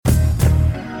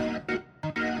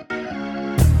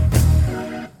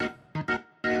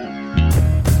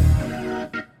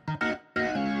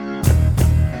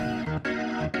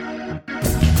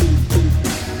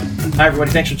Hi,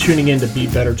 everybody. Thanks for tuning in to Be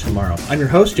Better Tomorrow. I'm your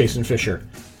host, Jason Fisher.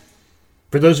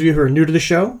 For those of you who are new to the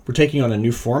show, we're taking on a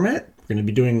new format. We're going to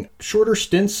be doing shorter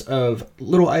stints of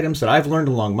little items that I've learned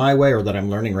along my way or that I'm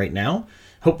learning right now,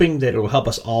 hoping that it will help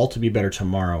us all to be better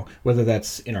tomorrow, whether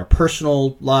that's in our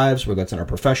personal lives, whether that's in our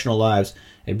professional lives.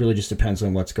 It really just depends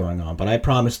on what's going on. But I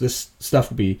promise this stuff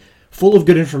will be full of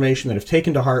good information that, if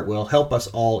taken to heart, will help us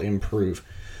all improve.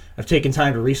 I've taken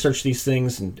time to research these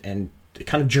things and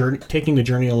kind of taking the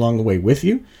journey along the way with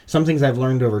you. Some things I've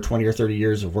learned over 20 or 30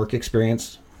 years of work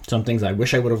experience. Some things I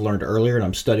wish I would have learned earlier and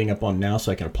I'm studying up on now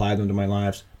so I can apply them to my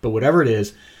lives. But whatever it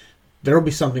is, there will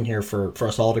be something here for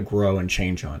us all to grow and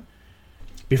change on.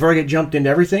 Before I get jumped into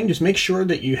everything, just make sure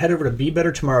that you head over to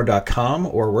BeBetterTomorrow.com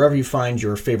or wherever you find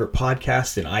your favorite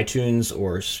podcasts in iTunes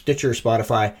or Stitcher,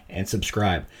 Spotify, and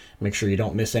subscribe. Make sure you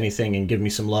don't miss anything and give me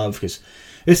some love, because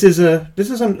this is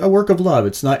a work of love.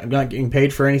 I'm not getting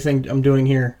paid for anything I'm doing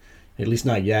here, at least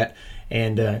not yet.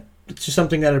 And it's just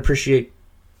something that I appreciate,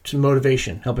 some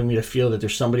motivation, helping me to feel that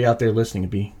there's somebody out there listening.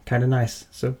 It'd be kind of nice.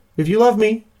 So if you love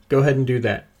me, go ahead and do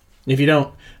that. If you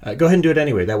don't, go ahead and do it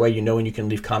anyway. That way you know when you can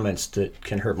leave comments that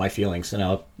can hurt my feelings. And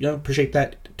I'll appreciate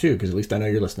that too, because at least I know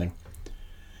you're listening.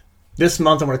 This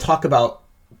month I'm going to talk about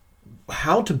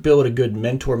how to build a good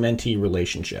mentor-mentee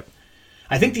relationship.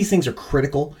 I think these things are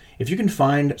critical. If you can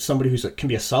find somebody who can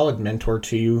be a solid mentor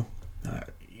to you,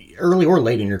 early or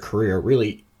late in your career,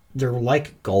 really, they're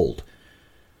like gold.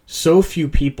 So few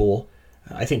people,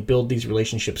 I think, build these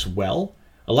relationships well.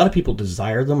 A lot of people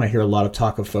desire them. I hear a lot of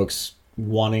talk of folks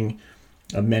wanting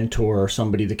a mentor or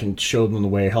somebody that can show them the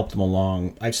way, help them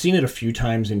along. I've seen it a few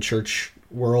times in church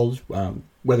world,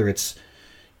 whether it's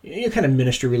kind of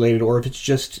ministry related, or if it's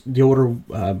just the older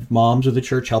moms of the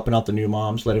church helping out the new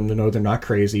moms, letting them know they're not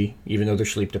crazy, even though they're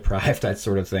sleep deprived, that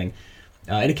sort of thing.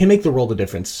 And it can make the world a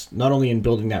difference, not only in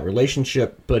building that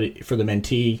relationship, but for the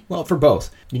mentee, well, for both.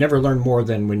 You never learn more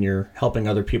than when you're helping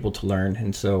other people to learn.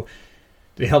 And so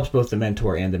it helps both the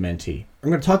mentor and the mentee. I'm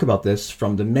going to talk about this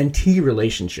from the mentee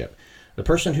relationship, the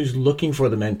person who's looking for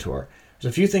the mentor.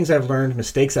 There's a few things I've learned,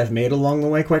 mistakes I've made along the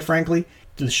way, quite frankly.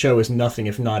 The show is nothing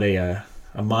if not a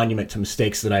monument to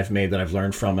mistakes that I've made that I've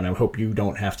learned from, and I hope you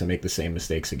don't have to make the same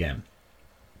mistakes again.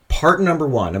 Part number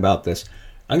one about this.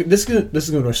 This is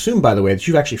going to assume, by the way, that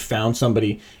you've actually found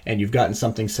somebody and you've gotten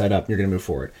something set up and you're going to move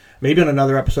forward. Maybe on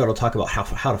another episode I'll talk about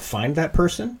how to find that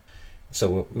person.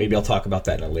 So maybe I'll talk about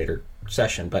that in a later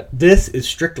session. But this is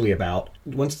strictly about,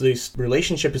 once this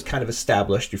relationship is kind of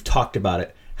established, you've talked about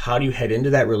it, how do you head into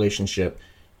that relationship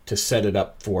to set it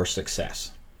up for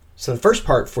success? So the first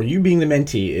part for you being the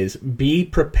mentee is be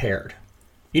prepared.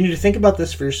 You need to think about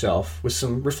this for yourself with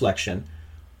some reflection.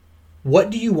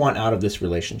 What do you want out of this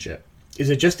relationship?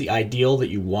 Is it just the ideal that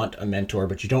you want a mentor,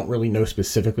 but you don't really know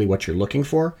specifically what you're looking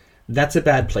for? That's a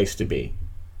bad place to be.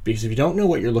 Because if you don't know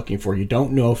what you're looking for, you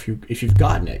don't know if you've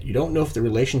gotten it. You don't know if the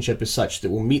relationship is such that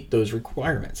will meet those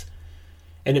requirements.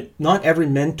 And not every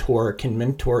mentor can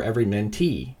mentor every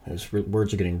mentee. Those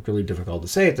words are getting really difficult to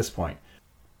say at this point.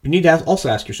 You need to also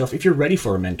ask yourself if you're ready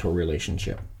for a mentor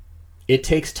relationship. It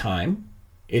takes time,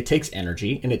 it takes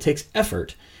energy, and it takes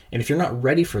effort. And if you're not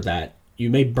ready for that,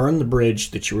 you may burn the bridge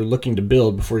that you were looking to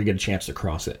build before you get a chance to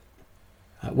cross it.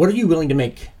 What are you willing to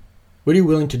make? What are you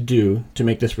willing to do to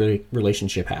make this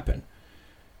relationship happen?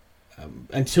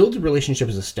 Until the relationship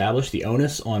is established, the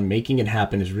onus on making it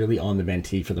happen is really on the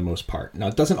mentee for the most part. Now,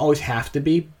 it doesn't always have to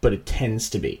be, but it tends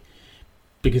to be.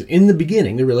 Because in the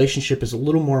beginning, the relationship is a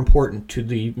little more important to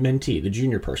the mentee, the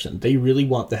junior person. They really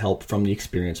want the help from the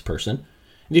experienced person.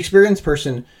 The experienced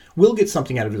person will get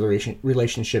something out of the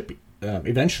relationship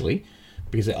eventually,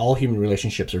 because all human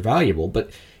relationships are valuable.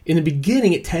 But in the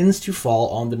beginning, it tends to fall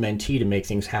on the mentee to make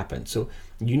things happen. So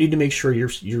you need to make sure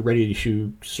you're ready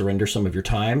to surrender some of your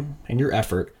time and your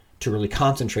effort to really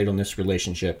concentrate on this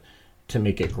relationship to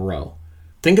make it grow.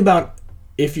 Think about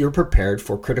if you're prepared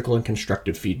for critical and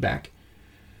constructive feedback.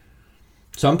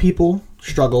 Some people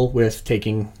struggle with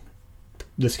taking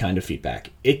this kind of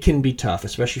feedback. It can be tough,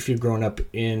 especially if you've grown up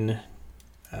in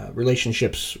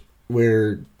relationships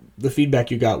where the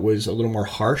feedback you got was a little more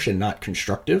harsh and not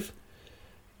constructive.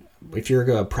 If you're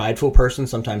a prideful person,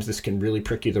 sometimes this can really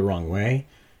prick you the wrong way.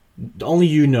 Only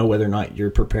you know whether or not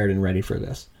you're prepared and ready for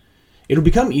this. It'll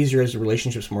become easier as the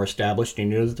relationship's more established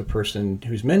and you know that the person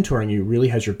who's mentoring you really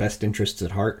has your best interests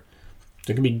at heart.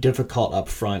 So it can be difficult up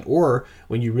front, or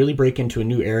when you really break into a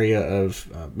new area of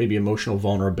maybe emotional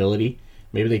vulnerability.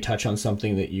 Maybe they touch on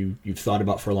something that you've thought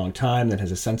about for a long time that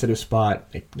has a sensitive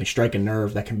spot. They strike a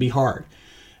nerve. That can be hard.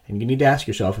 And you need to ask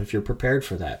yourself if you're prepared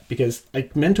for that. Because a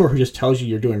mentor who just tells you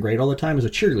you're doing great all the time is a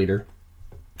cheerleader.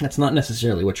 That's not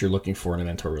necessarily what you're looking for in a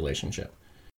mentor relationship.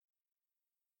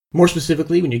 More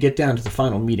specifically, when you get down to the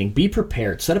final meeting, be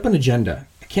prepared. Set up an agenda.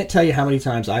 I can't tell you how many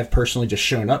times I've personally just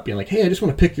shown up being like, hey, I just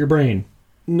want to pick your brain.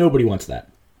 Nobody wants that.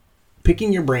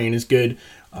 Picking your brain is good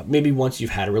maybe once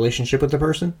you've had a relationship with the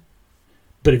person.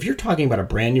 But if you're talking about a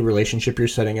brand new relationship you're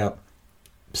setting up,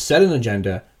 set an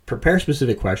agenda, prepare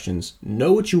specific questions,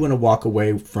 know what you want to walk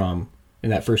away from in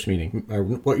that first meeting, or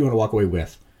what you want to walk away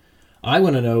with. I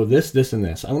want to know this, this, and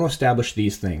this. I want to establish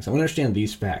these things. I want to understand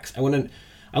these facts. I want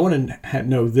to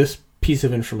know this piece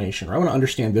of information, or I want to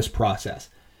understand this process.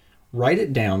 Write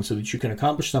it down so that you can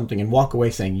accomplish something and walk away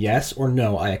saying, yes or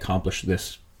no, I accomplished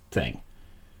this thing.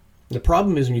 The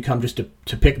problem is when you come just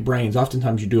to pick brains,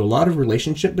 oftentimes you do a lot of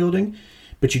relationship building,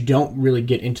 but you don't really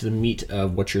get into the meat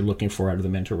of what you're looking for out of the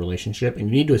mentor relationship, and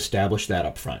you need to establish that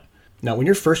up front. Now, when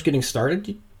you're first getting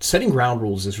started, setting ground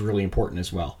rules is really important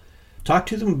as well. Talk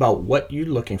to them about what you're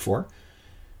looking for.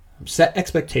 Set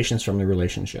expectations from the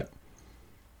relationship.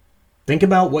 Think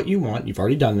about what you want. You've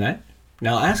already done that.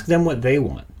 Now ask them what they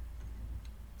want.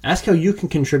 Ask how you can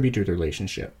contribute to the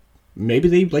relationship. Maybe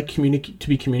they'd like to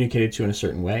be communicated to in a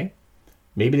certain way.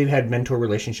 Maybe they've had mentor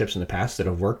relationships in the past that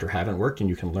have worked or haven't worked, and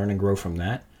you can learn and grow from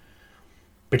that.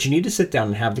 But you need to sit down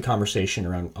and have the conversation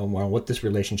around what this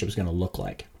relationship is going to look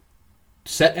like.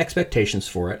 Set expectations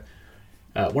for it.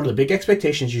 One of the big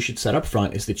expectations you should set up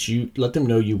front is that you let them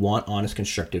know you want honest,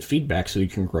 constructive feedback so you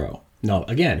can grow. Now,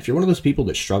 again, if you're one of those people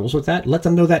that struggles with that, let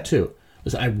them know that too.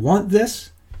 Listen, I want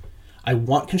this. I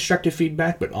want constructive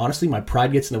feedback, but honestly, my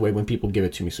pride gets in the way when people give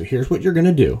it to me. So here's what you're going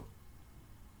to do.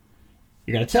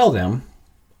 You're going to tell them,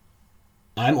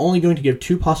 I'm only going to give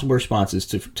 2 possible responses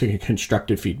to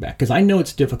constructive feedback because I know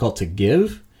it's difficult to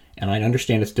give and I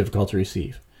understand it's difficult to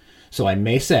receive. So I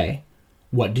may say,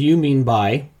 what do you mean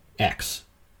by X?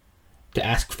 To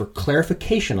ask for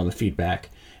clarification on the feedback,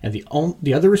 and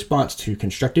the other response to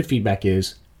constructive feedback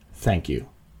is, thank you.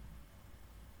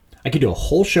 I could do a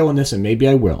whole show on this, and maybe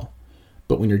I will,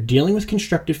 but when you're dealing with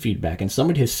constructive feedback and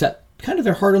somebody has set kind of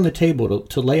their heart on the table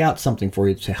to lay out something for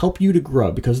you to help you to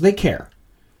grow because they care,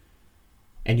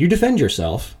 and you defend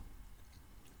yourself,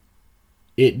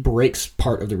 it breaks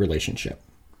part of the relationship.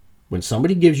 When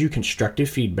somebody gives you constructive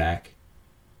feedback,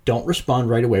 don't respond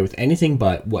right away with anything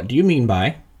but, what do you mean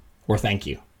by, or thank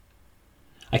you.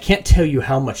 I can't tell you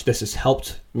how much this has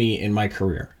helped me in my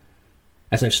career.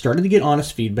 As I've started to get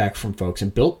honest feedback from folks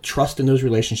and built trust in those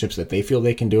relationships that they feel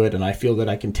they can do it and I feel that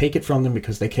I can take it from them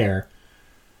because they care,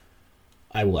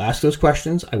 I will ask those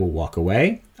questions, I will walk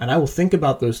away, and I will think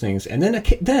about those things. And then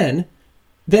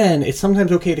it's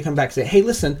sometimes okay to come back and say, hey,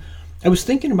 listen, I was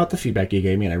thinking about the feedback you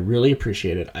gave me and I really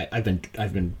appreciate it. I've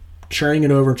been churning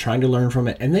it over, trying to learn from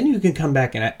it. And then you can come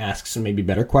back and ask some maybe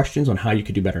better questions on how you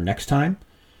could do better next time.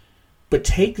 But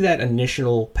take that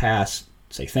initial pass,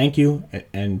 say thank you,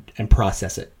 and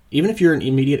process it. Even if you're an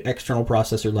immediate external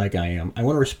processor like I am, I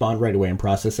want to respond right away and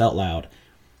process out loud.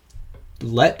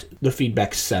 Let the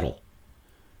feedback settle.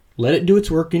 Let it do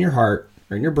its work in your heart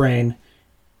or in your brain.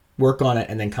 Work on it,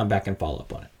 and then come back and follow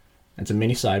up on it. It's a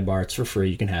mini sidebar. It's for free.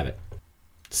 You can have it.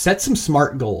 Set some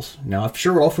SMART goals. Now, I'm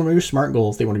sure we're all familiar with SMART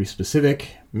goals. They want to be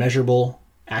specific, measurable,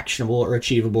 actionable, or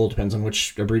achievable. Depends on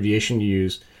which abbreviation you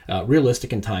use.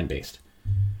 Realistic and time-based.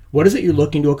 What is it you're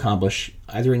looking to accomplish,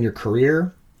 either in your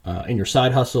career, in your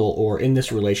side hustle, or in this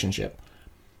relationship?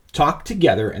 Talk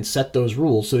together and set those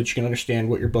rules so that you can understand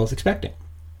what you're both expecting.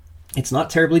 It's not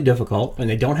terribly difficult, and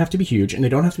they don't have to be huge, and they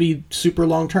don't have to be super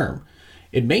long-term.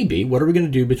 It may be, what are we going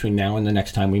to do between now and the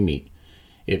next time we meet?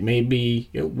 It may be,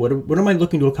 what am I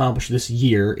looking to accomplish this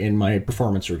year in my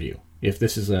performance review, if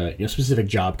this is a specific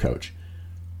job coach.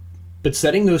 But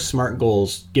setting those SMART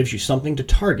goals gives you something to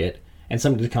target and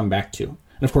something to come back to.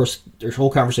 And of course, there's whole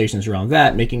conversations around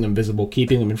that, making them visible,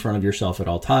 keeping them in front of yourself at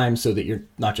all times so that you're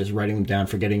not just writing them down,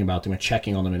 forgetting about them, and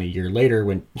checking on them in a year later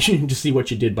when to see what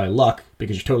you did by luck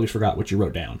because you totally forgot what you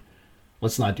wrote down.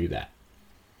 Let's not do that.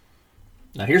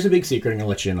 Now, here's a big secret I'm going to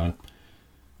let you in on.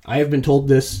 I have been told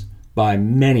this by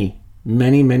many,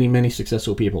 many, many, many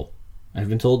successful people. I've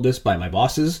been told this by my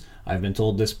bosses. I've been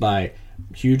told this by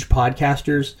huge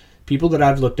podcasters, people that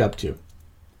I've looked up to.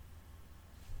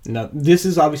 Now, this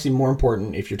is obviously more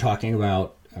important if you're talking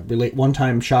about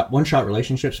one-shot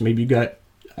relationships. Maybe you got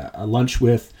a lunch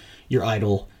with your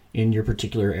idol in your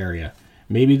particular area.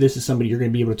 Maybe this is somebody you're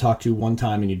going to be able to talk to one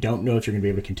time and you don't know if you're going to be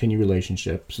able to continue a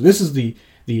relationship. So this is the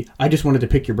I just wanted to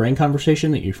pick your brain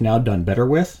conversation that you've now done better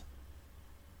with.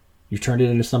 You've turned it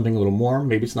into something a little more.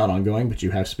 Maybe it's not ongoing, but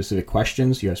you have specific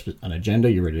questions. You have an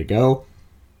agenda. You're ready to go.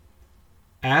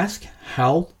 Ask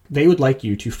how they would like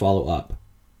you to follow up.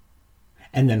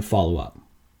 And then follow up.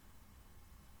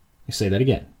 I say that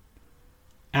again.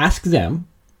 Ask them,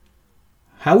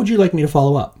 how would you like me to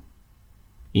follow up?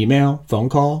 email, phone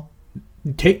call,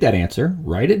 take that answer,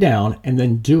 write it down, and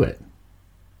then do it.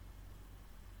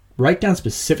 Write down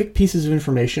specific pieces of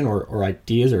information or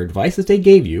ideas or advice that they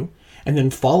gave you, and then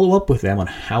follow up with them on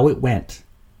how it went.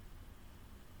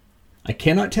 I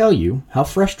cannot tell you how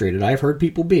frustrated I've heard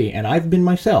people be, and I've been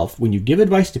myself, when you give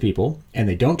advice to people and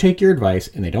they don't take your advice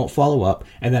and they don't follow up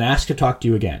and then ask to talk to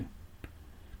you again.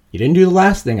 You didn't do the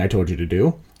last thing I told you to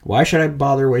do. Why should I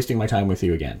bother wasting my time with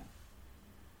you again?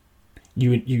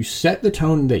 You set the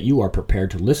tone that you are prepared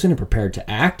to listen and prepared to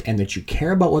act, and that you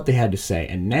care about what they had to say.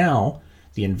 And now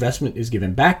the investment is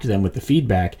given back to them with the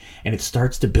feedback, and it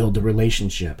starts to build the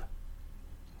relationship.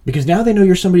 Because now they know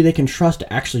you're somebody they can trust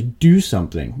to actually do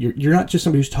something. You're not just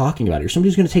somebody who's talking about it. You're somebody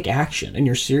who's going to take action, and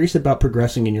you're serious about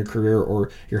progressing in your career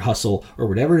or your hustle or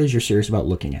whatever it is you're serious about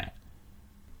looking at.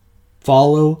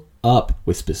 Follow up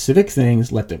with specific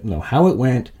things. Let them know how it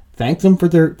went. Thank them for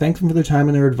their time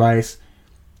and their advice.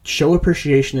 Show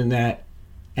appreciation in that.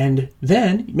 And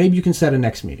then maybe you can set a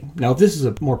next meeting. Now, if this is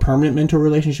a more permanent mentor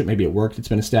relationship, maybe at work that's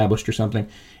been established or something,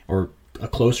 or a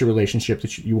closer relationship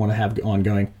that you want to have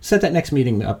ongoing, set that next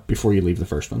meeting up before you leave the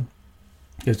first one.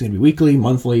 It's going to be weekly,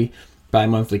 monthly,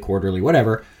 bi-monthly, quarterly,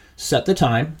 whatever. Set the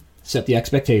time, set the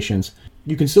expectations.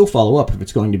 You can still follow up if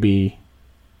it's going to be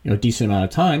a decent amount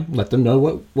of time. Let them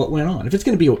know what went on. If it's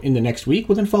going to be in the next week,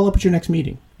 well, then follow up at your next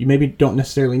meeting. You maybe don't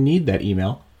necessarily need that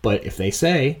email, but if they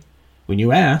say, when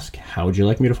you ask, how would you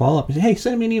like me to follow up? You say, hey,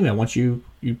 send me an email once you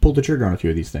pulled the trigger on a few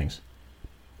of these things.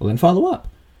 Well, then follow up.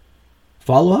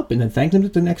 Follow up and then thank them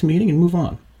at the next meeting and move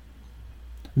on.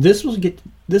 This will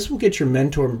get your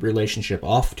mentor relationship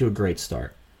off to a great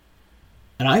start.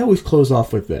 And I always close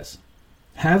off with this.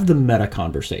 Have the meta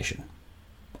conversation.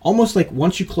 Almost like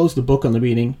once you close the book on the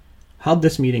meeting, how'd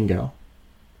this meeting go?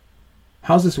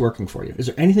 How's this working for you? Is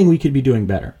there anything we could be doing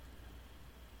better?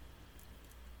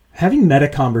 Having meta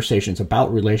conversations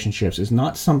about relationships is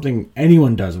not something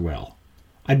anyone does well.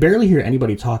 I barely hear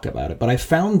anybody talk about it, but I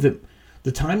found that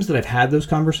the times that I've had those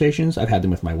conversations, I've had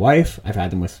them with my wife, I've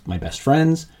had them with my best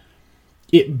friends,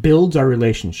 it builds our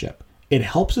relationship. It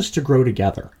helps us to grow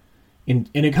together. And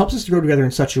it helps us to grow together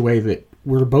in such a way that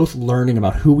we're both learning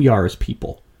about who we are as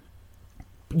people.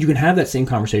 You can have that same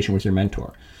conversation with your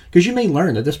mentor, because you may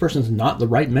learn that this person's not the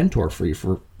right mentor for you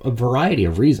for a variety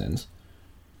of reasons.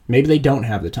 Maybe they don't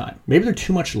have the time. Maybe they're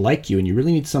too much like you and you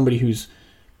really need somebody who's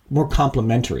more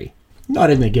complimentary. Not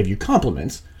in they give you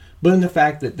compliments, but in the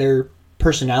fact that their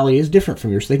personality is different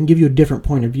from yours, so they can give you a different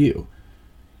point of view.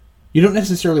 You don't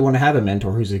necessarily want to have a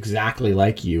mentor who's exactly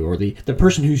like you, or the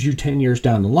person who's you 10 years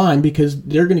down the line, because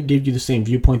they're going to give you the same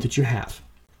viewpoint that you have.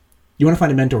 You want to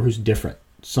find a mentor who's different.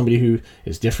 Somebody who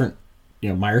is different,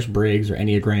 Myers-Briggs or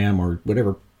Enneagram or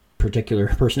whatever particular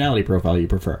personality profile you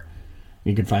prefer.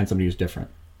 You can find somebody who's different.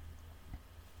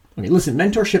 Okay, listen,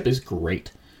 mentorship is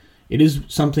great. It is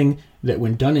something that,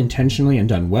 when done intentionally and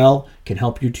done well, can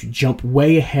help you to jump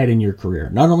way ahead in your career.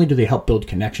 Not only do they help build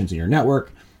connections in your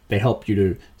network, they help you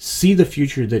to see the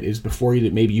future that is before you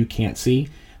that maybe you can't see.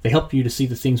 They help you to see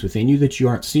the things within you that you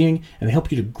aren't seeing, and they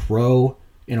help you to grow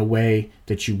in a way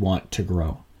that you want to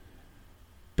grow.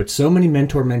 But so many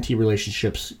mentor-mentee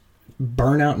relationships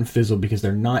burn out and fizzle because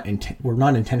we're not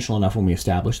intentional enough when we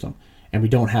establish them, and we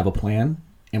don't have a plan,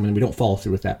 and when we don't follow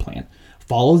through with that plan.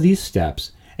 Follow these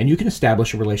steps, and you can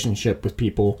establish a relationship with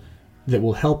people that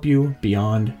will help you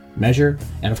beyond measure,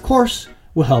 and of course,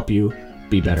 will help you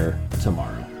be better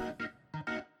tomorrow.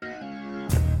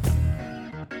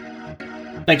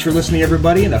 Thanks for listening,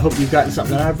 everybody, and I hope you've gotten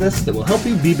something out of this that will help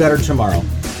you be better tomorrow.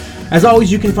 As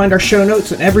always, you can find our show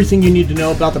notes and everything you need to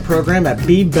know about the program at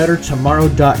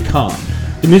BeBetterTomorrow.com.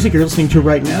 The music you're listening to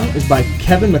right now is by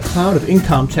Kevin MacLeod of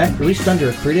Incomtech, released under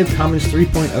a Creative Commons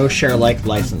 3.0 share-alike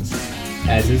license,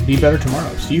 as is Be Better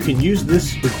Tomorrow. So you can use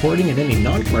this recording in any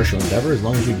non-commercial endeavor as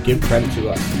long as you give credit to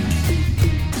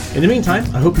us. In the meantime,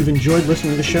 I hope you've enjoyed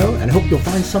listening to the show, and I hope you'll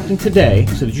find something today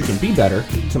so that you can be better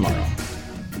tomorrow.